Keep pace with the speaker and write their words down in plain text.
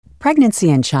Pregnancy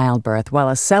and childbirth, while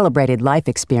a celebrated life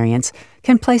experience,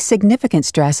 can place significant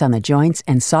stress on the joints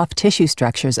and soft tissue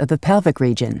structures of the pelvic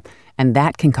region, and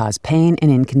that can cause pain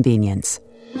and inconvenience.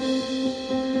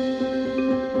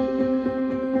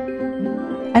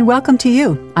 And welcome to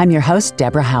you. I'm your host,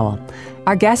 Deborah Howell.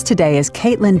 Our guest today is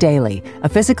Caitlin Daly, a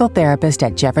physical therapist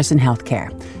at Jefferson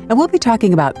Healthcare, and we'll be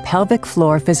talking about pelvic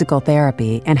floor physical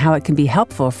therapy and how it can be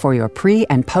helpful for your pre-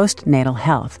 and postnatal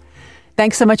health.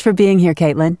 Thanks so much for being here,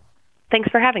 Caitlin. Thanks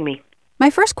for having me. My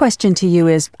first question to you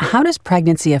is, how does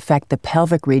pregnancy affect the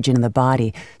pelvic region of the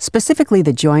body, specifically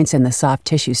the joints and the soft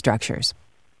tissue structures?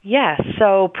 Yes,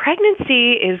 so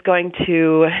pregnancy is going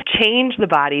to change the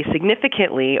body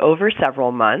significantly over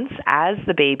several months as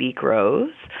the baby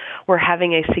grows. We're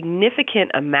having a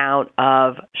significant amount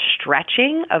of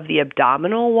stretching of the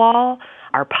abdominal wall.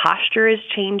 Our posture is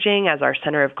changing as our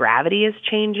center of gravity is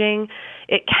changing.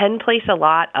 It can place a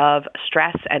lot of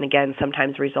stress and, again,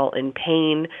 sometimes result in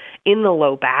pain in the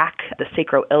low back, the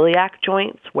sacroiliac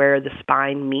joints where the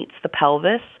spine meets the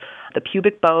pelvis, the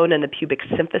pubic bone and the pubic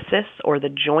symphysis, or the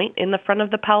joint in the front of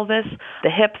the pelvis, the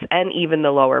hips, and even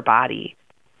the lower body.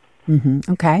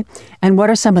 Okay. And what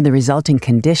are some of the resulting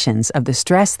conditions of the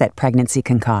stress that pregnancy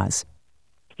can cause?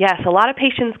 Yes, a lot of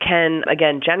patients can,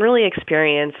 again, generally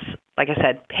experience, like I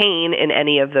said, pain in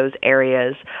any of those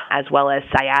areas, as well as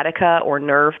sciatica or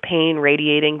nerve pain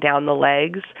radiating down the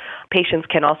legs. Patients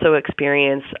can also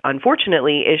experience,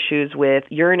 unfortunately, issues with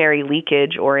urinary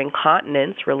leakage or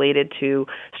incontinence related to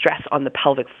stress on the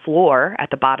pelvic floor at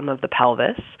the bottom of the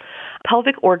pelvis.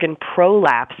 Pelvic organ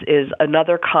prolapse is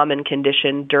another common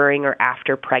condition during or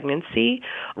after pregnancy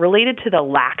related to the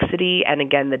laxity and,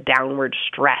 again, the downward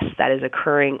stress that is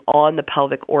occurring on the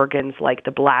pelvic organs like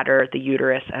the bladder, the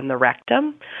uterus, and the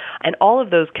rectum. And all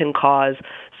of those can cause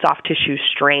soft tissue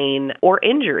strain or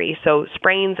injury. So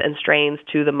sprains and strains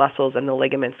to the muscles and the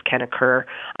ligaments can occur,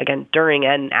 again, during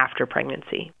and after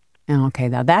pregnancy. Okay,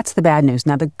 now that's the bad news.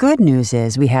 Now the good news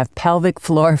is we have pelvic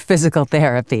floor physical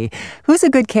therapy. Who's a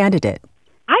good candidate?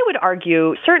 I would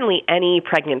argue certainly any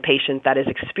pregnant patient that is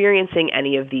experiencing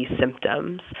any of these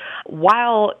symptoms,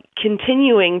 while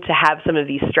continuing to have some of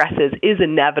these stresses is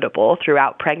inevitable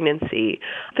throughout pregnancy,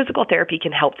 physical therapy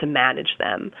can help to manage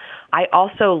them. I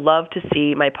also love to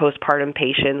see my postpartum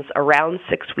patients around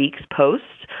 6 weeks post,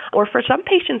 or for some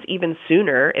patients even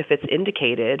sooner if it's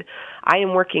indicated. I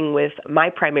am working with my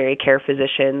primary care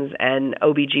physicians and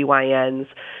OBGYNs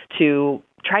to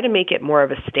try to make it more of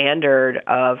a standard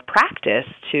of practice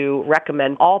to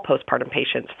recommend all postpartum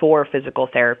patients for physical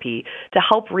therapy to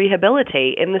help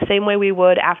rehabilitate in the same way we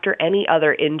would after any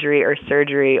other injury or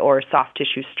surgery or soft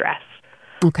tissue stress.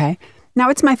 Okay.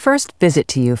 Now, it's my first visit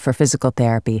to you for physical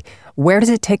therapy. Where does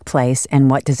it take place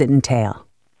and what does it entail?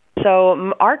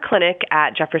 So our clinic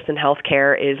at Jefferson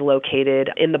Healthcare is located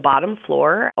in the bottom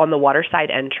floor on the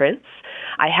waterside entrance.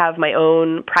 I have my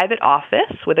own private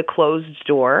office with a closed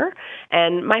door.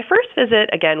 And my first visit,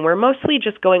 again, we're mostly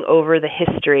just going over the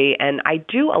history, and I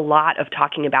do a lot of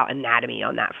talking about anatomy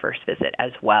on that first visit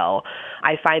as well.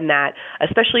 I find that,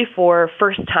 especially for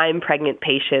first-time pregnant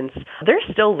patients, they're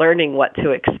still learning what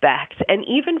to expect. And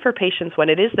even for patients when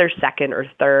it is their second or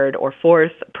third or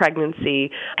fourth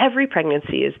pregnancy, every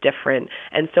pregnancy is different.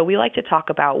 And so we like to talk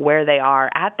about where they are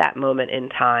at that moment in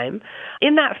time.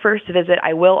 In that first visit,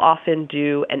 I will often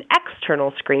do an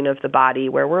external screen of the body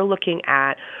where we're looking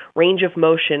at range of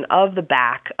motion of the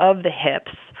back, of the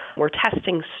hips. We're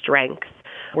testing strength.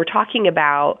 We're talking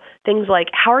about things like,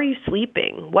 how are you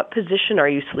sleeping? What position are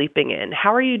you sleeping in?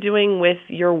 How are you doing with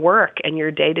your work and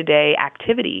your day-to-day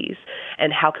activities?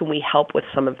 And how can we help with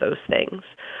some of those things?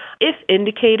 If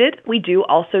indicated, we do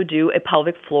also do a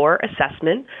pelvic floor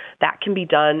assessment that can be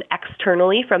done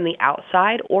externally from the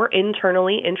outside or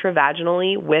internally,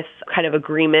 intravaginally, with kind of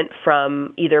agreement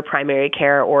from either primary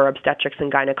care or obstetrics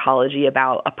and gynecology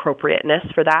about appropriateness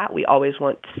for that. We always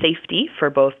want safety for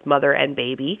both mother and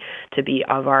baby to be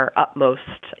of our utmost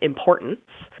importance.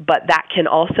 But that can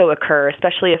also occur,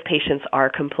 especially if patients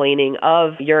are complaining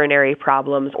of urinary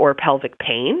problems or pelvic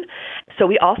pain. So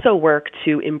we also work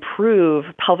to improve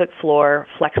pelvic floor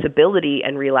flexibility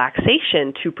and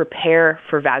relaxation to prepare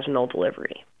for vaginal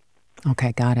delivery.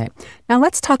 Okay, got it. Now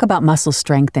let's talk about muscle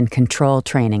strength and control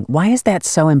training. Why is that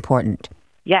so important?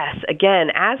 Yes, again,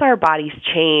 as our bodies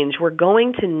change, we're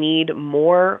going to need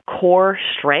more core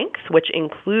strength, which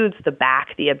includes the back,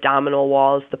 the abdominal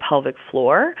walls, the pelvic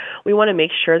floor. We want to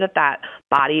make sure that that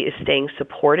body is staying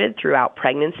supported throughout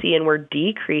pregnancy, and we're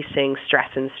decreasing stress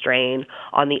and strain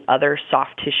on the other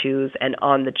soft tissues and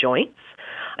on the joints.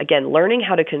 again, learning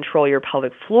how to control your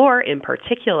pelvic floor in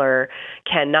particular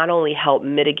can not only help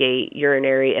mitigate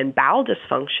urinary and bowel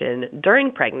dysfunction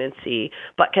during pregnancy,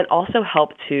 but can also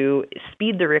help to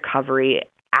speed the recovery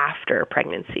after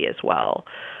pregnancy as well.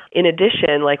 In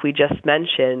addition, like we just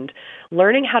mentioned,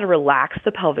 learning how to relax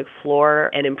the pelvic floor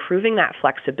and improving that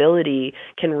flexibility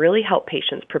can really help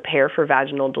patients prepare for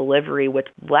vaginal delivery with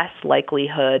less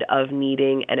likelihood of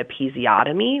needing an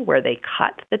episiotomy, where they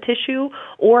cut the tissue,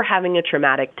 or having a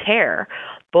traumatic tear.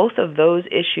 Both of those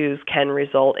issues can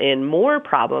result in more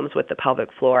problems with the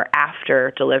pelvic floor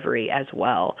after delivery as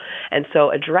well. And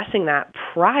so addressing that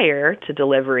prior to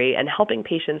delivery and helping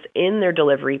patients in their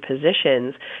delivery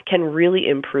positions can really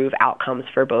improve outcomes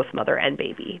for both mother and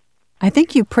baby. I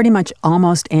think you pretty much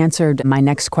almost answered my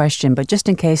next question, but just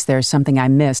in case there's something I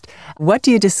missed, what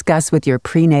do you discuss with your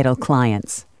prenatal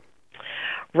clients?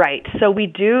 Right. So we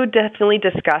do definitely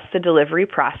discuss the delivery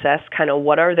process, kind of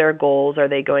what are their goals? Are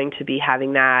they going to be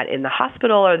having that in the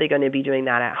hospital? Are they going to be doing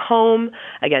that at home?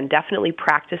 Again, definitely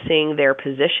practicing their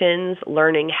positions,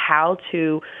 learning how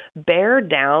to bear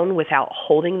down without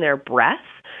holding their breath.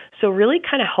 So really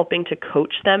kind of helping to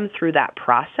coach them through that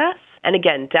process. And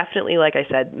again, definitely, like I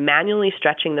said, manually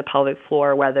stretching the pelvic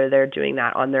floor, whether they're doing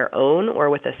that on their own or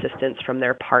with assistance from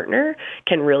their partner,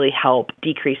 can really help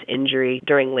decrease injury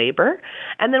during labor.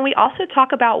 And then we also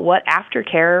talk about what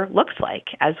aftercare looks like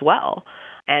as well,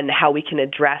 and how we can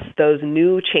address those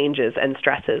new changes and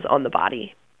stresses on the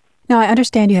body. Now, I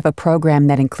understand you have a program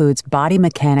that includes body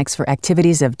mechanics for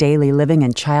activities of daily living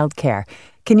and childcare.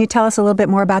 Can you tell us a little bit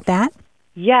more about that?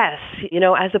 Yes.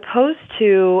 As opposed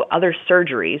to other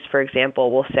surgeries, for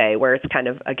example, we'll say, where it's kind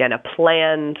of, again, a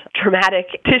planned traumatic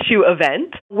tissue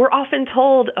event, we're often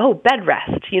told, bed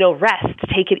rest, rest,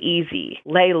 take it easy,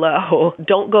 lay low,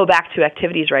 don't go back to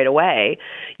activities right away.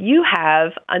 You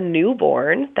have a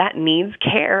newborn that needs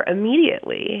care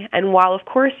immediately. And while, of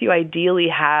course, you ideally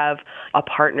have a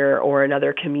partner or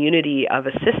another community of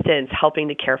assistance helping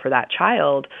to care for that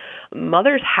child,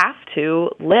 mothers have to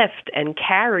lift and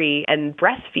carry and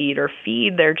breastfeed or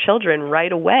feed their children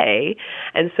right away.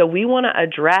 And so we want to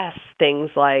address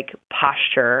things like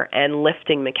posture and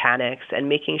lifting mechanics and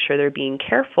making sure they're being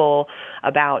careful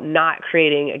about not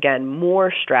creating, again,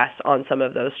 more stress on some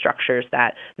of those structures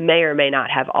that may or may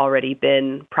not have already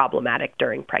been problematic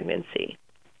during pregnancy.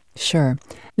 Sure.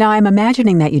 Now, I'm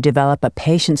imagining that you develop a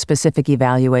patient-specific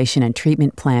evaluation and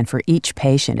treatment plan for each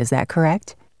patient. Is that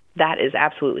correct? That is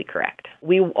absolutely correct.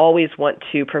 We always want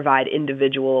to provide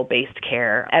individual-based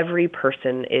care. Every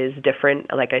person is different.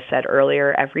 Like I said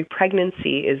earlier, every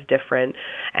pregnancy is different.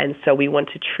 And so we want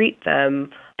to treat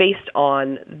them based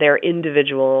on their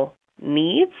individual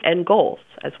needs and goals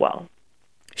as well.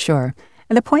 Sure.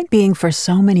 And the point being, for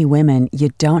so many women, you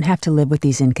don't have to live with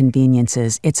these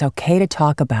inconveniences. It's okay to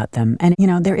talk about them. And,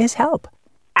 there is help.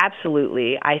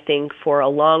 Absolutely. I think for a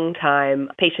long time,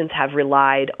 patients have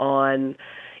relied on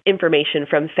information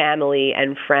from family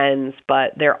and friends,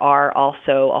 but there are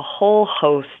also a whole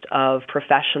host of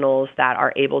professionals that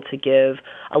are able to give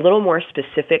a little more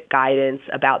specific guidance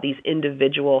about these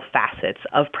individual facets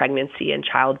of pregnancy and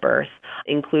childbirth,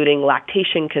 including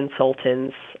lactation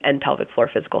consultants and pelvic floor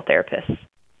physical therapists.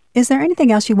 Is there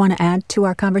anything else you want to add to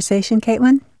our conversation,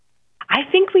 Caitlin? I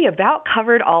think we about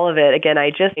covered all of it. Again,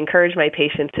 I just encourage my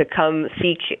patients to come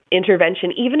seek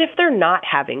intervention, even if they're not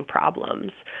having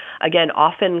problems. Again,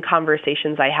 often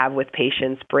conversations I have with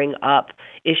patients bring up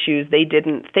issues they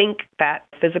didn't think that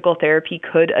physical therapy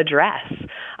could address.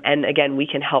 And again, we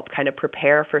can help kind of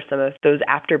prepare for some of those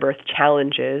afterbirth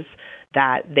challenges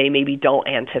that they maybe don't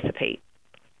anticipate.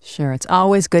 Sure. It's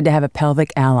always good to have a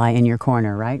pelvic ally in your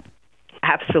corner, right?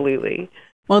 Absolutely.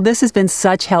 Well, this has been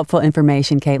such helpful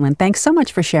information, Caitlin. Thanks so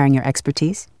much for sharing your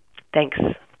expertise. Thanks.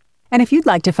 And if you'd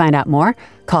like to find out more,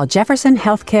 call Jefferson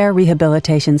Healthcare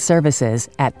Rehabilitation Services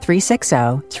at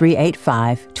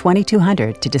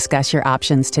 360-385-2200 to discuss your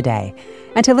options today.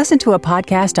 And to listen to a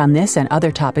podcast on this and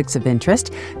other topics of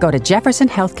interest, go to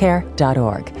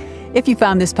jeffersonhealthcare.org. If you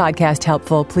found this podcast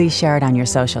helpful, please share it on your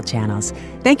social channels.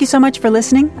 Thank you so much for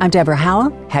listening. I'm Deborah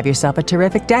Howell. Have yourself a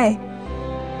terrific day.